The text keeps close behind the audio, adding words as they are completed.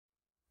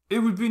It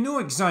would be no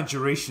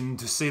exaggeration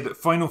to say that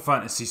Final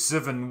Fantasy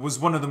VII was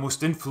one of the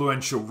most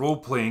influential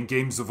role-playing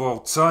games of all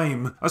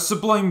time, a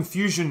sublime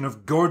fusion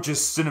of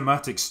gorgeous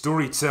cinematic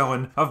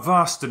storytelling, a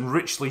vast and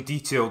richly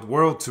detailed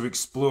world to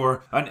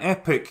explore, an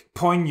epic,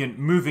 poignant,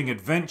 moving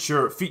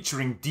adventure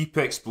featuring deep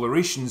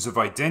explorations of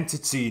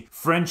identity,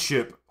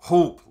 friendship,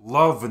 hope,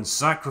 love and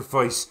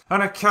sacrifice,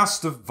 and a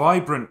cast of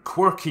vibrant,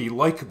 quirky,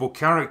 likeable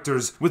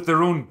characters with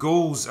their own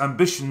goals,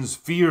 ambitions,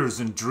 fears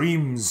and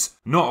dreams,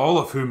 not all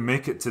of whom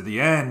make it to the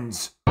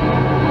end.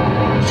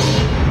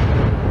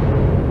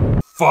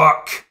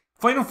 Fuck!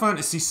 Final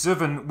Fantasy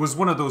VII was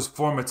one of those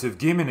formative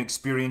gaming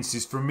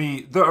experiences for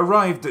me that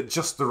arrived at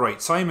just the right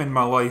time in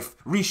my life,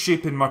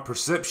 reshaping my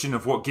perception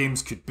of what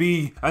games could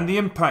be, and the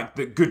impact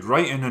that good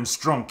writing and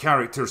strong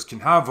characters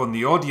can have on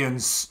the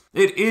audience.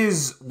 It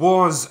is,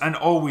 was, and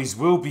always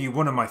will be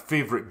one of my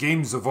favourite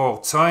games of all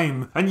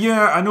time. And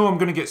yeah, I know I'm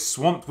going to get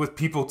swamped with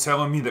people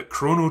telling me that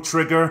Chrono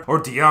Trigger, or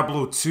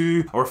Diablo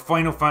 2, or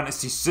Final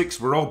Fantasy VI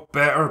were all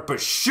better, but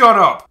shut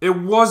up!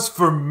 It was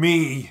for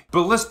me!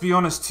 But let's be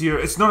honest here,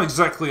 it's not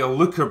exactly a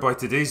looker by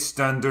today's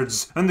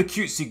standards, and the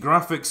cutesy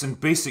graphics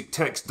and basic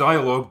text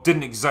dialogue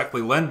didn't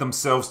exactly lend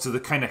themselves to the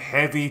kind of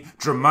heavy,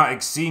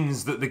 dramatic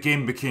scenes that the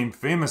game became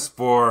famous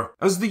for.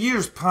 As the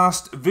years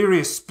passed,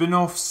 various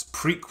spin-offs,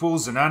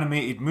 prequels, and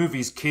animated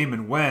movies came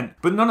and went,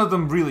 but none of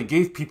them really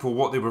gave people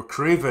what they were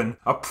craving,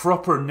 a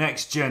proper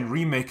next-gen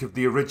remake of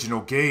the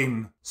original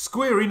game.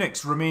 Square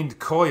Enix remained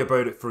coy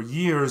about it for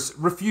years,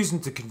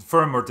 refusing to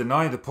confirm or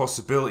deny the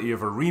possibility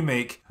of a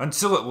remake,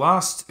 until at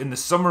last, in the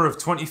summer of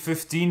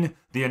 2015,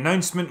 the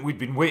announcement we'd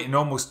been waiting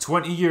almost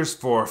 20 years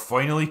for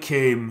finally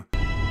came.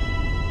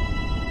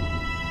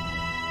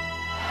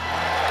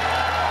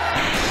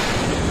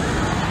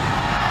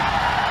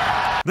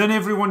 Then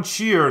everyone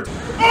cheered.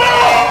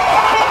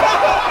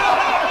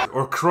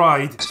 Or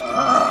cried.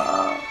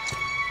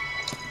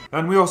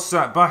 And we all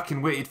sat back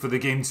and waited for the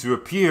game to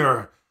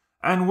appear.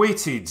 And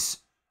waited.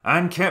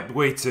 And kept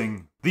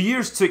waiting. The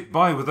years ticked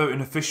by without an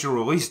official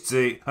release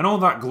date, and all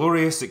that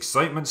glorious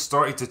excitement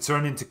started to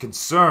turn into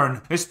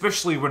concern,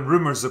 especially when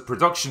rumours of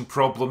production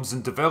problems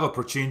and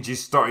developer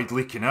changes started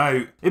leaking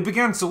out. It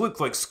began to look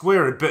like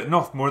Square had bitten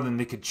off more than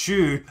they could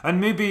chew, and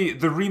maybe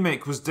the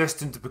remake was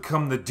destined to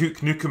become the Duke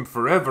Nukem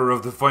Forever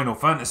of the Final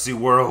Fantasy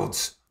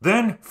world.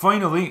 Then,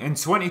 finally, in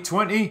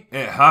 2020,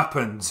 it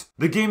happened.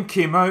 The game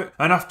came out,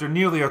 and after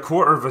nearly a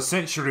quarter of a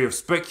century of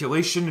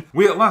speculation,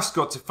 we at last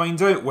got to find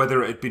out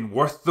whether it had been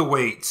worth the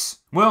wait.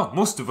 Well,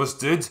 most of us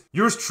did.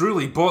 Yours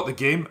truly bought the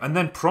game and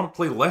then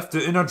promptly left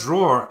it in a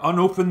drawer,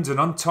 unopened and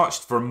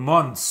untouched for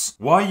months.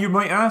 Why, you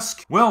might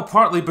ask? Well,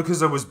 partly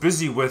because I was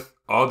busy with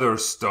other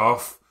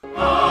stuff.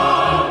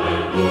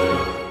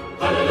 Hallelujah,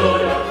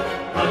 hallelujah,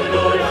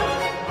 hallelujah.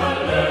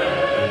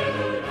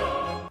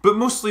 But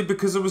mostly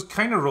because I was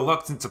kinda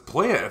reluctant to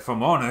play it, if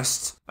I'm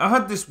honest. I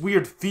had this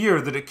weird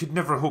fear that it could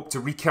never hope to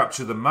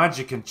recapture the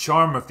magic and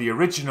charm of the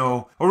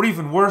original, or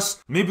even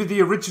worse, maybe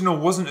the original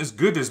wasn't as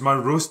good as my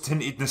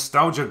rose-tinted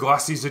nostalgia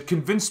glasses had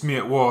convinced me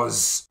it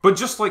was. But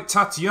just like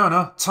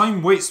Tatiana,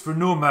 time waits for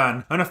no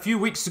man, and a few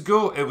weeks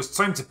ago it was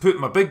time to put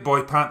my big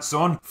boy pants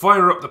on,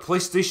 fire up the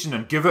PlayStation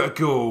and give it a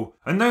go.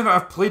 And now that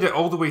I've played it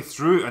all the way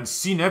through and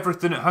seen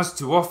everything it has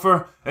to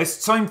offer,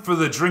 it's time for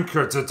the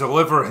drinker to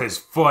deliver his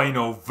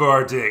final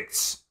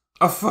verdict.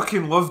 I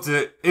fucking loved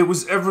it. It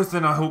was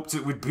everything I hoped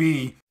it would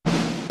be.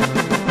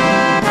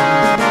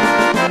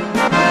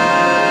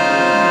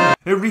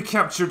 It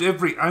recaptured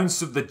every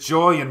ounce of the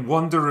joy and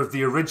wonder of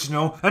the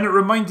original, and it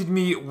reminded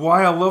me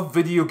why I love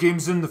video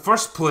games in the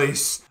first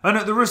place. And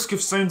at the risk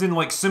of sounding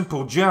like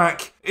Simple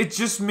Jack, it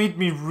just made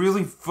me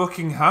really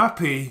fucking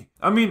happy.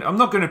 I mean, I'm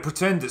not going to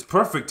pretend it's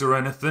perfect or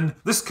anything.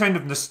 This kind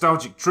of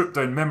nostalgic trip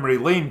down memory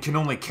lane can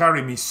only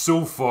carry me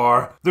so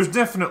far. There's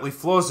definitely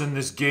flaws in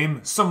this game,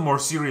 some more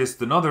serious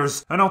than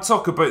others, and I'll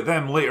talk about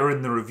them later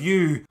in the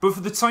review. But for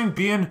the time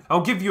being,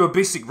 I'll give you a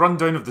basic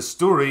rundown of the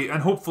story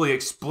and hopefully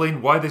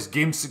explain why this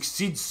game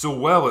succeeds so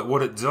well at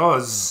what it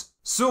does.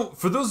 So,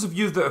 for those of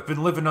you that have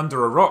been living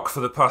under a rock for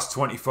the past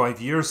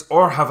 25 years,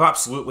 or have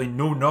absolutely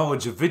no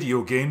knowledge of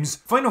video games,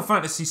 Final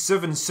Fantasy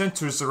VII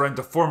centres around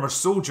a former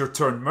soldier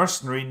turned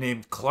mercenary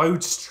named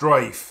Cloud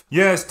Strife.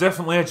 Yeah, it's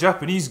definitely a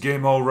Japanese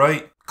game,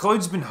 alright.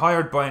 Cloud's been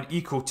hired by an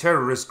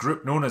eco-terrorist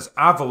group known as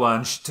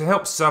Avalanche to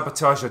help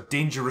sabotage a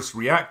dangerous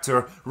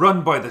reactor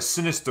run by the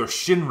sinister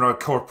Shinra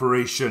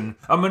Corporation,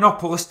 a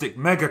monopolistic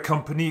mega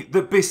company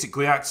that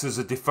basically acts as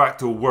a de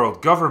facto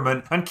world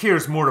government and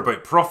cares more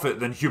about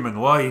profit than human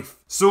life.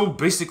 So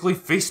basically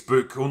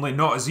Facebook, only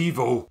not as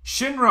evil.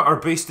 Shinra are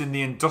based in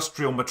the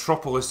industrial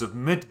metropolis of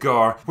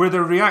Midgar, where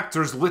their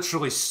reactors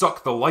literally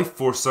suck the life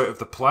force out of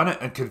the planet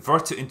and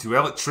convert it into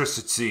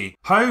electricity.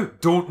 How?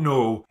 Don't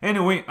know.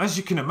 Anyway, as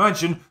you can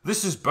imagine,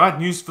 this is bad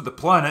news for the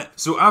planet,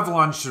 so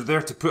Avalanche are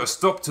there to put a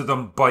stop to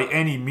them by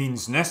any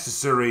means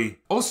necessary.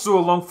 Also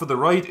along for the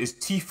ride is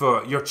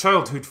Tifa, your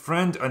childhood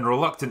friend and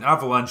reluctant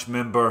Avalanche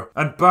member,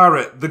 and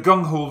Barrett, the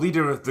gung-ho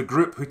leader of the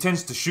group who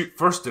tends to shoot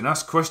first and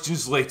ask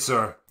questions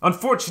later.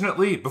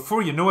 Unfortunately,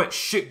 before you know it,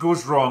 shit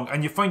goes wrong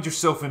and you find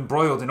yourself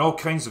embroiled in all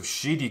kinds of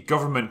shady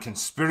government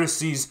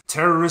conspiracies,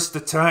 terrorist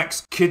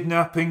attacks,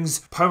 kidnappings,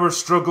 power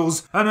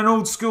struggles, and an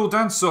old school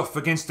dance-off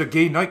against a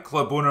gay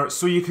nightclub owner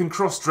so you can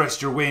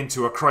cross-dress your way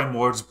into a crime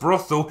lord's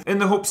brothel in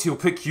the hopes he'll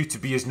pick you to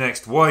be his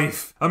next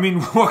wife. I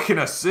mean, what can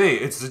I say?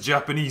 It's a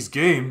Japanese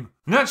game.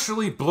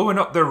 Naturally, blowing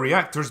up their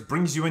reactors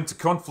brings you into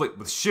conflict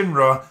with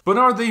Shinra, but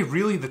are they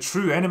really the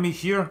true enemy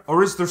here,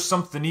 or is there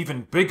something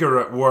even bigger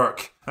at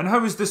work? And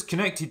how is this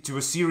connected to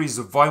a series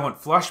of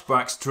violent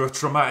flashbacks to a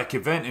traumatic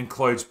event in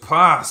Cloud's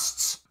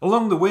past?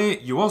 Along the way,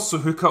 you also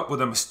hook up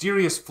with a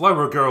mysterious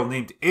flower girl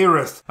named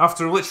Aerith,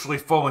 after literally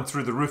falling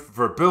through the roof of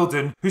her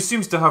building, who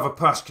seems to have a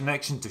past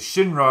connection to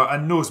Shinra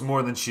and knows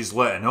more than she's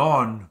letting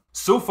on.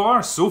 So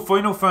far, so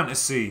Final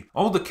Fantasy.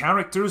 All the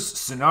characters,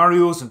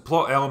 scenarios and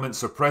plot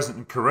elements are present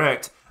and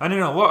correct, and in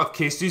a lot of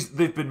cases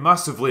they've been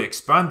massively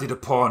expanded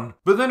upon.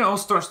 But then it all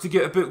starts to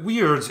get a bit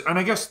weird, and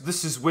I guess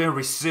this is where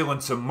we sail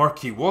into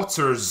murky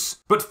waters.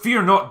 But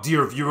fear not,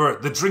 dear viewer,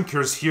 the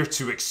drinker's here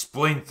to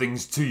explain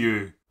things to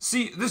you.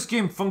 See, this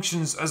game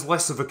functions as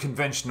less of a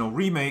conventional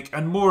remake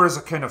and more as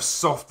a kind of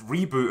soft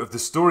reboot of the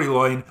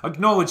storyline,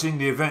 acknowledging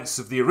the events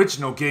of the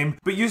original game,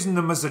 but using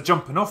them as a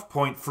jumping off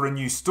point for a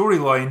new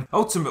storyline,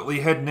 ultimately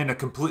heading in a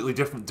completely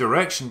different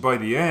direction by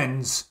the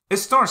ends. It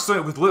starts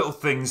out with little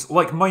things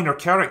like minor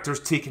characters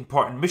taking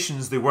part in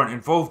missions they weren't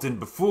involved in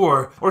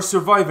before, or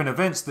surviving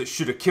events that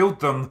should have killed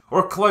them,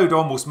 or Cloud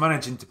almost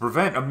managing to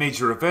prevent a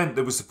major event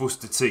that was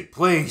supposed to take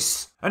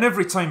place. And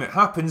every time it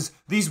happens,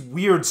 these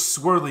weird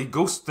swirly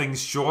ghost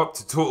things show up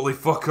to totally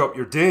fuck up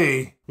your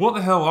day. What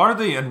the hell are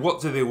they and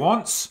what do they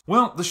want?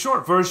 Well, the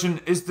short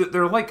version is that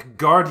they're like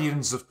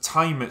guardians of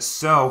time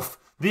itself.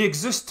 They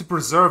exist to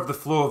preserve the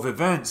flow of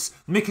events,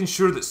 making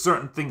sure that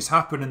certain things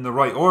happen in the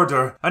right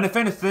order, and if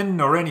anything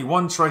or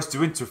anyone tries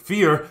to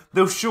interfere,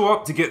 they'll show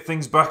up to get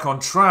things back on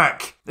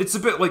track. It's a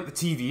bit like the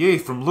TVA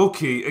from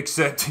Loki,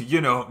 except,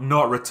 you know,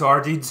 not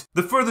retarded.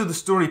 The further the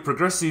story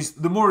progresses,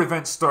 the more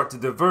events start to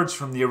diverge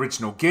from the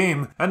original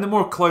game, and the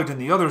more Cloud and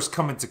the others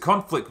come into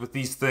conflict with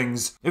these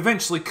things,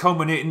 eventually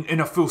culminating in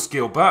a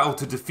full-scale battle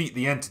to defeat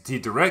the entity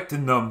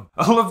directing them.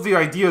 I love the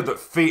idea that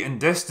fate and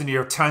destiny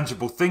are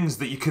tangible things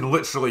that you can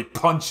literally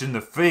punch in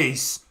the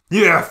face.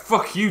 Yeah,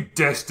 fuck you,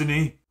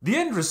 Destiny. The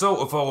end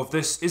result of all of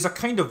this is a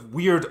kind of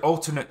weird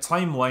alternate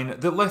timeline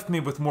that left me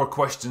with more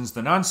questions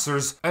than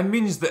answers, and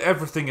means that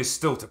everything is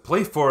still to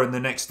play for in the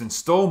next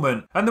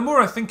installment. And the more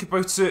I think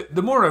about it,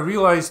 the more I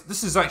realise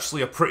this is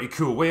actually a pretty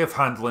cool way of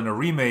handling a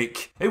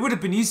remake. It would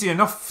have been easy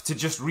enough to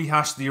just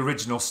rehash the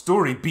original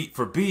story beat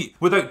for beat,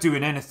 without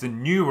doing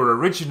anything new or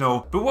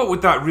original, but what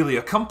would that really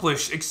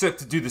accomplish except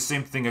to do the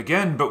same thing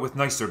again but with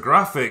nicer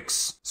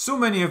graphics? So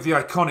many of the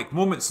iconic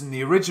moments in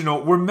the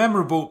original were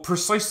memorable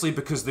precisely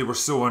because they were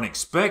so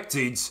unexpected.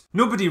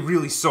 Nobody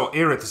really saw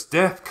Aerith's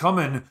death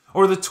coming,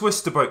 or the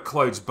twist about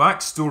Cloud's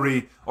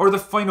backstory, or the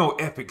final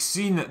epic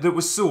scene that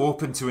was so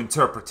open to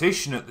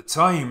interpretation at the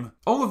time.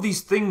 All of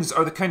these things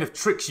are the kind of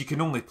tricks you can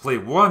only play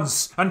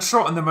once, and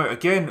trotting them out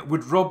again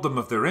would rob them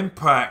of their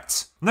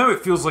impact. Now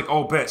it feels like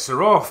all bets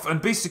are off, and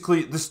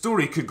basically the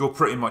story could go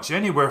pretty much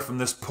anywhere from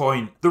this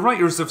point. The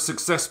writers have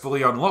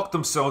successfully unlocked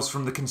themselves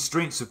from the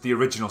constraints of the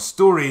original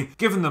story,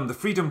 giving them the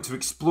freedom to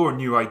explore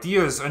new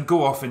ideas and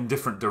go off in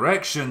different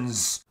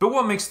directions. But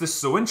what makes this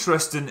so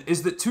interesting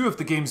is that two of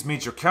the game's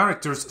major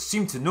characters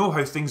seem to know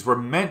how things were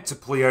meant to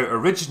play out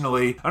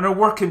originally, and are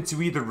working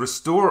to either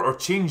restore or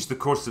change the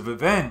course of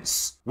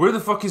events. Where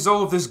the fuck is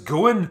all of this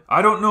going?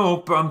 I don't know,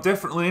 but I'm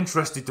definitely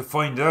interested to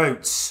find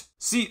out.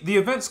 See, the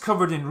events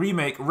covered in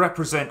Remake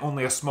represent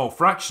only a small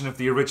fraction of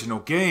the original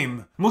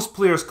game. Most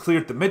players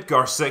cleared the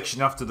Midgar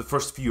section after the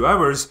first few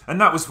hours,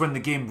 and that was when the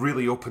game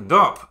really opened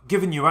up,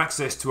 giving you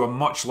access to a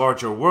much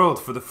larger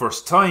world for the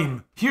first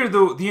time. Here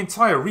though, the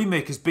entire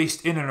remake is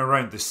based in and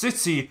around the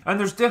city, and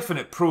there's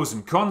definite pros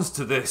and cons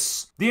to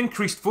this. The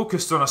increased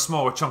focus on a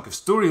smaller chunk of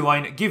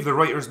storyline gave the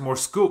writers more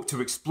scope to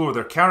explore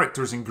their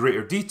characters in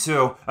greater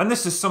detail, and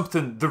this is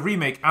something the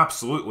remake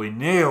absolutely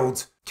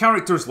nailed.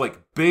 Characters like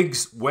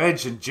Biggs,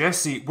 Wedge and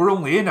Jesse were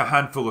only in a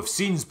handful of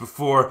scenes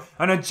before,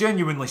 and I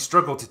genuinely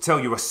struggled to tell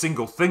you a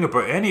single thing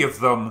about any of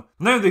them.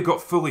 Now they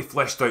got fully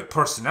fleshed out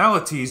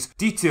personalities,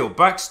 detailed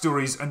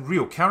backstories and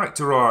real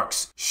character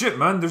arcs. Shit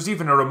man, there's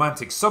even a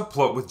romantic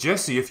subplot with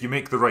Jesse if you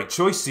make the right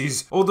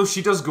choices, although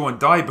she does go and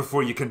die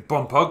before you can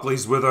bump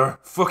uglies with her.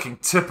 Fucking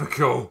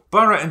typical.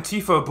 Barrett and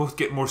Tifa both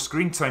get more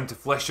screen time to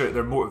flesh out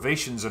their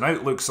motivations and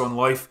outlooks on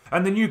life,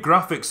 and the new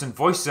graphics and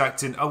voice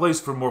acting allows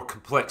for more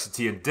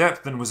complexity and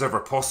depth than was ever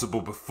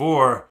possible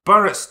before.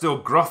 Barrett's still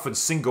gruff and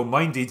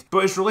single-minded,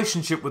 but his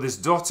relationship with his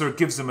daughter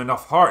gives him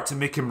enough heart to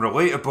make him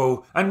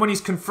relatable, and when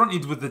he's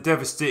confronted with the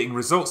devastating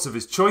results of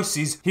his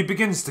choices, he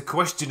begins to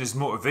question his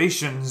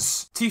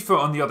motivations. Tifa,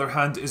 on the other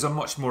hand, is a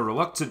much more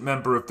reluctant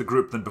member of the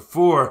group than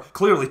before,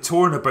 clearly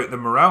torn about the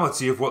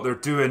morality of what they're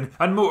doing,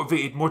 and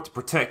motivated more to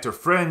protect her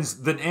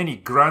friends than any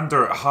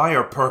grander,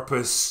 higher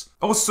purpose.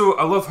 Also,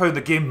 I love how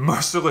the game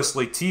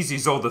mercilessly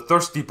teases all the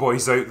thirsty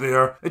boys out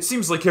there. It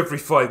seems like every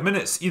 5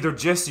 minutes, either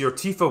Jesse or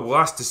Tifa will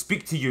ask to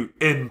speak to you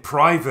in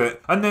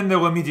private, and then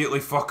they'll immediately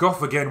fuck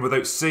off again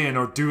without saying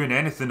or doing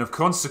anything of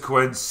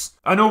consequence.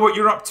 I know what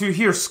you're up to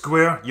here,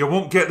 Square. You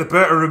won't get the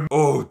better of me.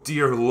 Oh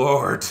dear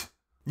lord.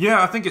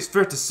 Yeah, I think it's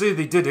fair to say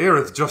they did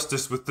Aerith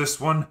justice with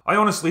this one. I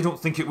honestly don't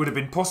think it would have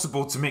been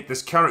possible to make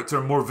this character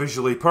more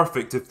visually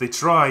perfect if they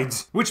tried.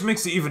 Which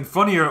makes it even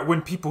funnier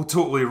when people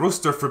totally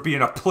roast her for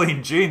being a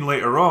plain Jane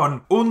later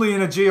on. Only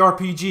in a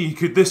JRPG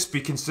could this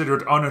be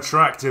considered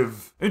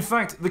unattractive. In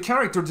fact, the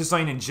character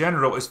design in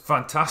general is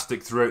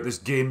fantastic throughout this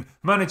game,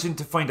 managing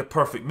to find a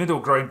perfect middle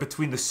ground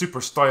between the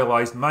super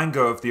stylized manga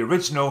of the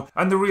original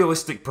and the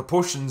realistic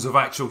proportions of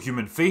actual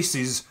human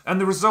faces, and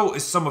the result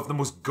is some of the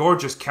most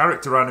gorgeous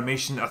character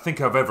animation I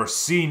think I've ever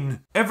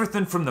seen.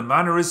 Everything from the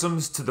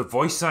mannerisms to the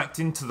voice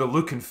acting to the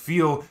look and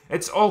feel,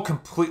 it's all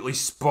completely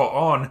spot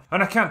on,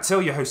 and I can't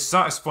tell you how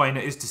satisfying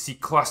it is to see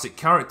classic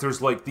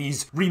characters like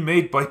these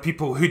remade by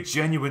people who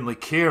genuinely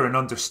care and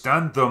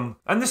understand them.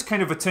 And this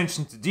kind of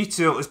attention to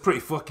detail is pretty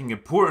fucking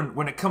important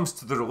when it comes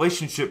to the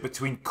relationship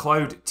between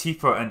Cloud,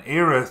 Tifa and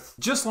Aerith.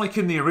 Just like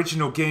in the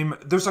original game,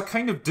 there's a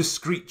kind of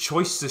discrete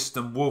choice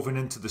system woven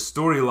into the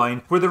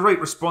storyline where the right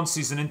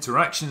responses and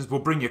interactions will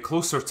bring you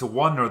closer to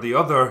one or the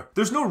other.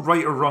 There's no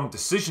right or wrong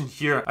decision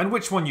here, and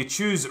which one you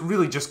choose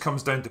really just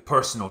comes down to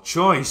personal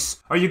choice.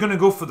 Are you gonna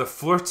go for the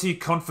flirty,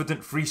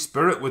 confident free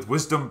spirit with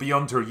wisdom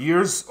beyond her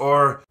years,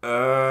 or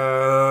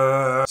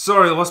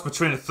sorry, I lost my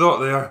train of thought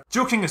there.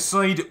 Joking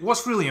aside,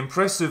 what's really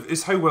impressive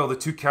is how well the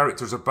two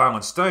characters are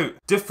balanced out.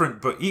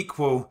 Different but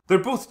equal. They're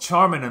both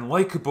charming and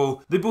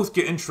likeable, they both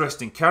get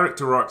interesting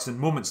character arcs and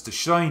moments to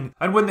shine,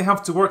 and when they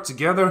have to work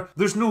together,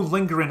 there's no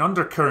lingering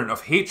undercurrent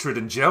of hatred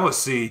and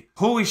jealousy.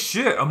 Holy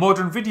shit, a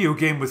modern video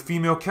game with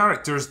female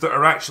characters that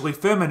are actually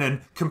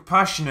feminine,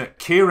 compassionate,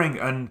 caring,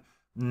 and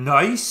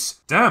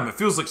nice? Damn, it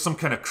feels like some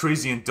kind of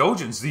crazy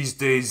indulgence these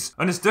days,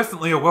 and it's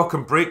definitely a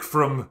welcome break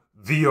from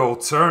the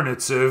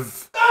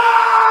alternative.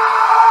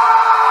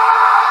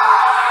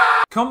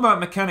 Combat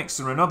mechanics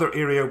are another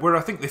area where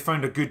I think they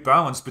found a good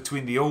balance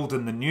between the old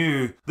and the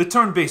new. The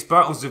turn-based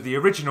battles of the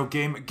original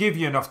game gave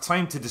you enough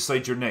time to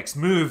decide your next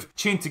move,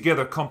 chain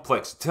together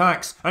complex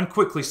attacks, and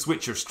quickly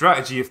switch your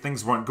strategy if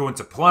things weren't going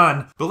to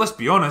plan. But let's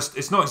be honest,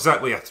 it's not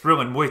exactly a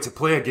thrilling way to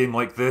play a game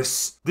like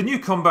this. The new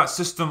combat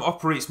system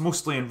operates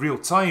mostly in real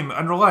time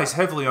and relies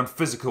heavily on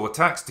physical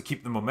attacks to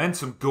keep the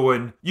momentum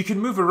going. You can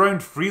move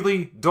around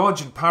freely,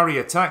 dodge and parry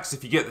attacks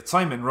if you get the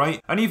timing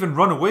right, and even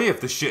run away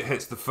if the shit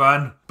hits the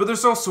fan. But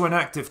there's also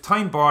an active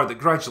time bar that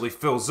gradually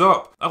fills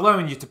up,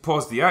 allowing you to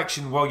pause the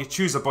action while you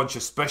choose a bunch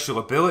of special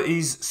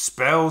abilities,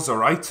 spells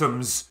or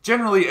items.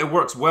 Generally it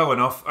works well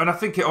enough, and I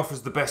think it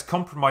offers the best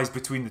compromise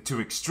between the two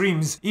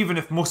extremes, even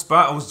if most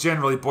battles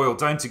generally boil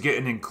down to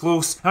getting in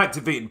close,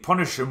 activating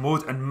Punisher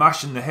mode and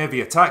mashing the heavy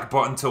attack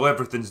button till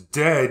everything's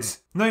dead.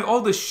 Now,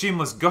 all this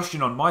shameless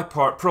gushing on my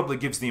part probably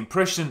gives the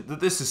impression that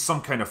this is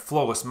some kind of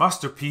flawless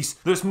masterpiece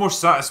that's more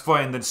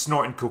satisfying than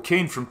snorting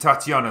cocaine from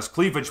Tatiana's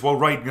cleavage while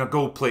riding a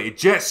gold-plated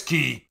jet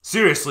ski.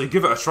 Seriously,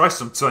 give it a try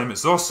sometime,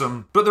 it's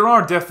awesome. But there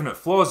are definite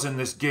flaws in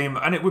this game,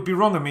 and it would be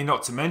wrong of me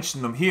not to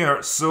mention them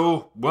here,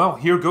 so, well,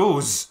 here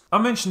goes. I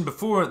mentioned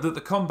before that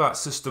the combat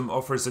system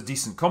offers a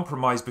decent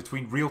compromise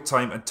between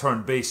real-time and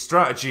turn-based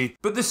strategy,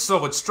 but this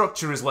solid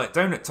structure is let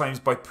down at times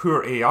by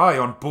poor AI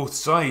on both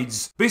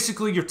sides.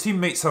 Basically, your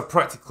teammates have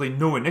practically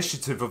no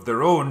initiative of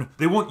their own,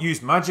 they won't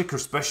use magic or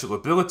special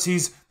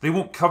abilities, they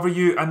won't cover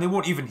you, and they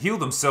won't even heal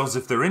themselves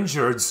if they're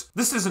injured.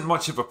 This isn't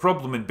much of a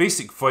problem in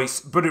basic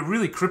fights, but it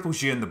really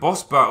cripples you in the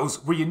boss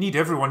battles where you need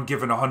everyone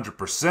given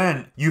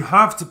 100%. You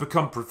have to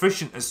become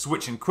proficient at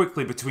switching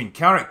quickly between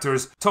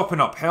characters,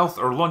 topping up health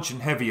or launching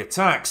heavy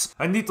attacks,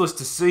 and needless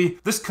to say,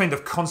 this kind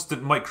of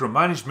constant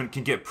micromanagement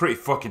can get pretty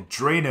fucking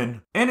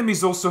draining.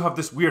 Enemies also have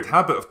this weird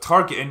habit of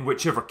targeting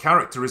whichever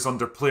character is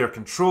under player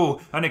control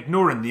and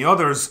ignoring the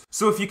others,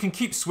 so if you can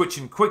keep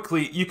switching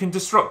quickly, you can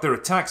disrupt their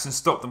attacks and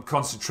stop them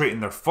concentrating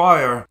their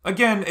fire.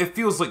 Again, it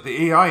feels like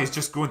the AI is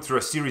just going through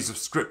a series of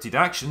scripted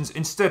actions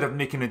instead of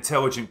making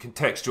intelligent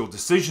contextual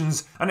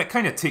decisions, and it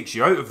kinda takes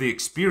you out of the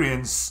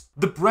experience.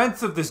 The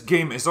breadth of this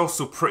game is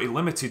also pretty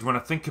limited when I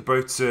think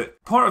about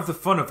it. Part of the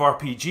fun of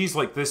RPGs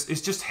like this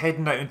is just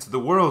heading out into the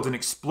world and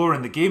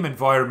exploring the game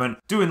environment,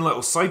 doing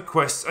little side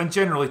quests and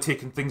generally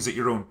taking things at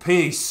your own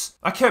pace.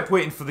 I kept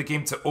waiting for the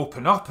game to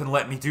open up and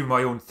let me do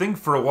my own thing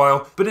for a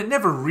while, but it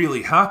never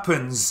really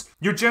happens.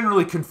 You're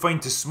generally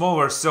confined to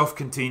smaller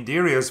self-contained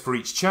areas for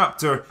each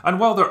chapter, and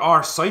while there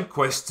are side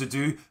quests to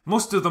do,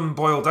 most of them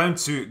boil down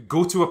to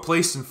go to a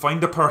place and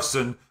find a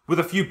person, with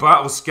a few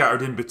battles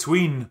scattered in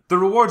between. The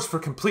rewards for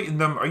completing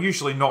them are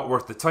usually not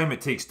worth the time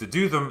it takes to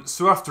do them,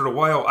 so after a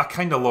while I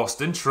kinda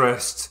lost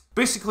interest.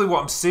 Basically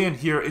what I'm saying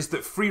here is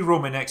that free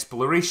roaming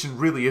exploration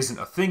really isn't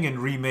a thing in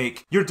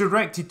Remake. You're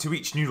directed to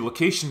each new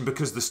location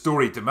because the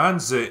story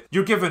demands it.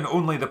 You're given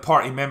only the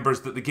party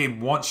members that the game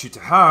wants you to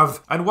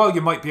have, and while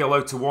you might be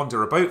allowed to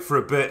wander about for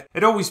a bit,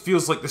 it always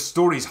feels like the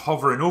story's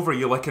hovering over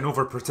you like an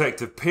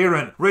overprotective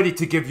parent, ready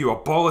to give you a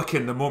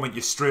bollocking the moment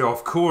you stray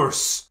off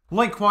course.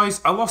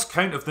 Likewise, I lost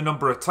count of the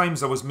number of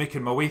times I was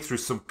making my way through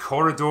some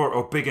corridor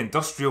or big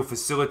industrial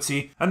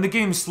facility, and the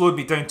game slowed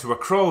me down to a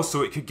crawl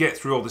so it could get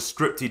through all the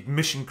scripted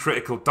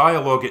mission-critical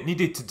dialogue it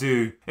needed to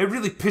do. It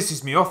really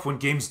pisses me off when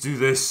games do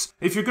this.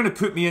 If you're going to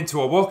put me into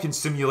a walking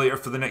simulator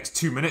for the next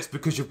 2 minutes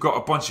because you've got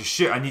a bunch of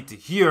shit I need to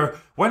hear,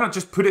 why not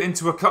just put it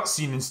into a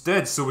cutscene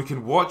instead so we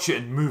can watch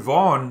it and move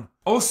on?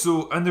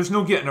 Also, and there's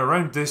no getting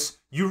around this,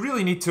 you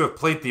really need to have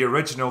played the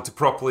original to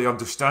properly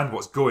understand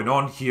what's going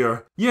on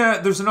here. Yeah,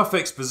 there's enough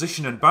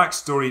exposition and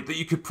backstory that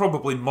you could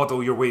probably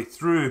muddle your way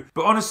through,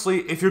 but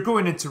honestly, if you're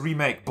going into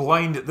Remake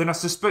blind, then I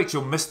suspect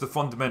you'll miss the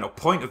fundamental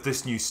point of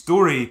this new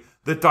story,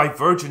 the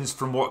divergence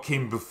from what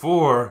came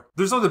before.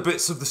 There's other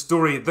bits of the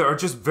story that are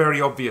just very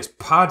obvious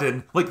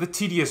padding, like the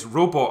tedious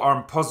robot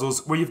arm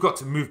puzzles where you've got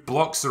to move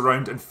blocks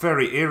around and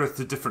ferry Aerith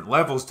to different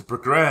levels to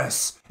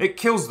progress. It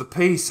kills the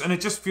pace and it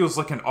just feels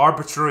like an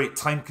arbitrary,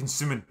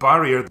 time-consuming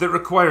barrier that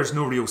requires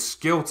no real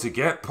skill to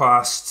get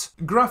past.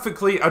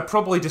 Graphically, I'd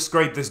probably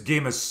describe this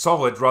game as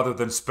solid rather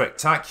than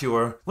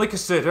spectacular. Like I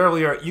said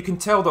earlier, you can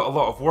tell that a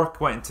lot of work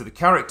went into the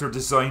character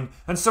design,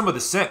 and some of the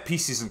set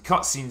pieces and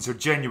cutscenes are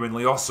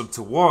genuinely awesome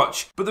to watch.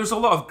 But there's a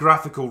lot of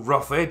graphical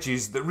rough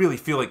edges that really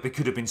feel like they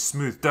could have been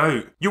smoothed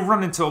out. You'll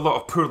run into a lot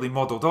of poorly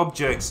modelled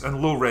objects and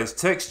low-res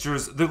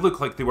textures that look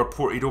like they were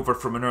ported over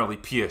from an early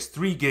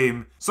PS3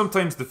 game.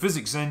 Sometimes the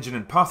physics engine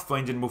and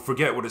pathfinding will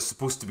forget what it's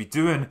supposed to be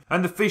doing,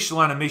 and the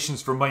facial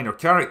animations for minor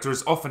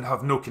characters often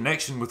have no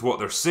connection with what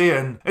they're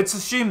saying. It's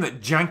a shame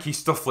that janky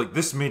stuff like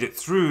this made it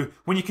through,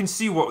 when you can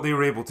see what they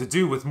were able to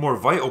do with more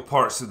vital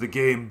parts of the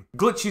game.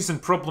 Glitches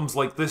and problems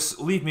like this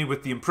leave me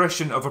with the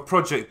impression of a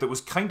project that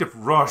was kind of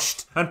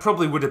rushed, and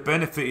probably would have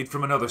benefited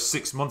from another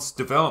 6 months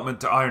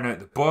development to iron out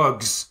the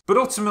bugs. But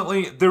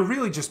ultimately, they're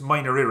really just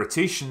minor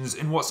irritations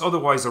in what's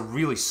otherwise a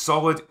really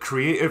solid,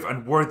 creative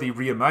and worthy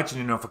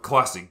reimagining of a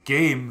classic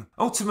game.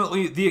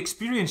 Ultimately, the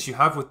experience you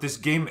have with this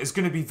game is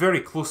going to be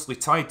very closely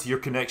tied to your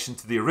connection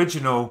to the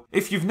original.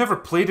 If you've never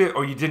played it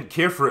or you didn't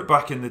care for it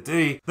back in the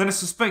day, then I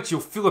suspect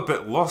you'll feel a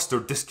bit lost or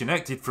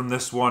disconnected from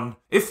this one.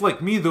 If,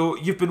 like me though,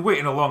 you've been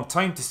waiting a long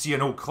time to see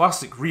an old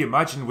classic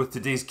reimagined with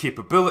today's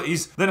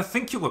capabilities, then I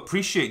think you'll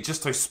appreciate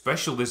just how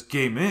special this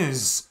game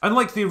is. And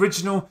like the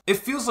original, it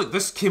feels like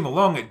this came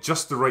along at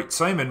just the right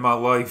time in my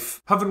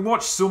life. Having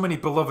watched so many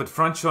beloved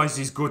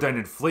franchises go down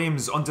in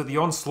flames under the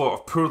onslaught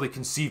of poorly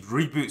conceived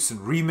reboots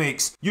and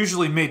remakes,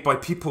 usually made by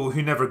people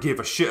who never gave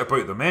a shit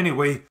about them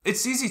anyway,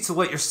 it's easy to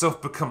let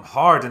yourself become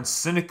hard and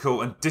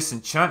cynical and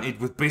disenchanted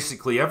with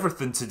basically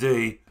everything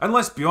today. And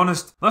let's be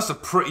honest, that's a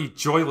pretty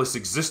joyless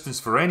existence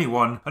for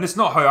anyone, and it's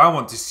not how I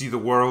want to see the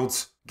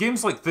world.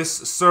 Games like this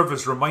serve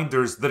as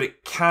reminders that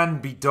it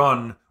can be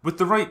done. With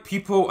the right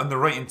people and the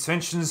right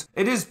intentions,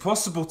 it is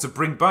possible to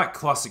bring back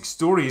classic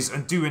stories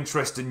and do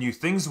interesting new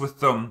things with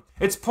them.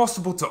 It's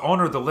possible to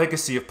honour the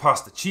legacy of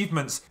past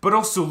achievements, but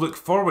also look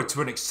forward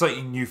to an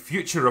exciting new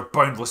future of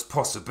boundless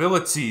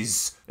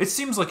possibilities. It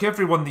seems like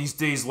everyone these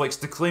days likes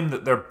to claim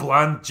that their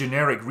bland,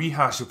 generic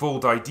rehash of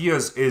old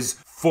ideas is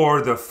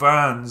for the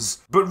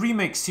fans, but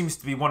Remake seems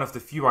to be one of the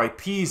few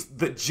IPs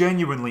that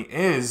genuinely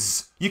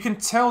is. You can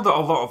tell that a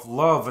lot of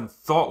love and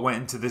thought went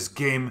into this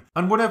game,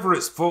 and whatever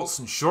its faults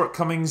and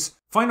shortcomings,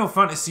 Final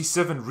Fantasy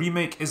VII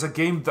Remake is a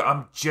game that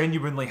I'm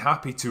genuinely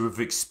happy to have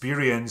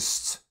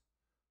experienced.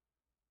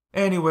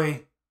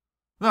 Anyway,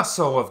 that's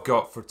all I've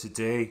got for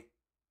today.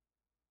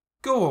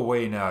 Go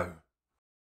away now.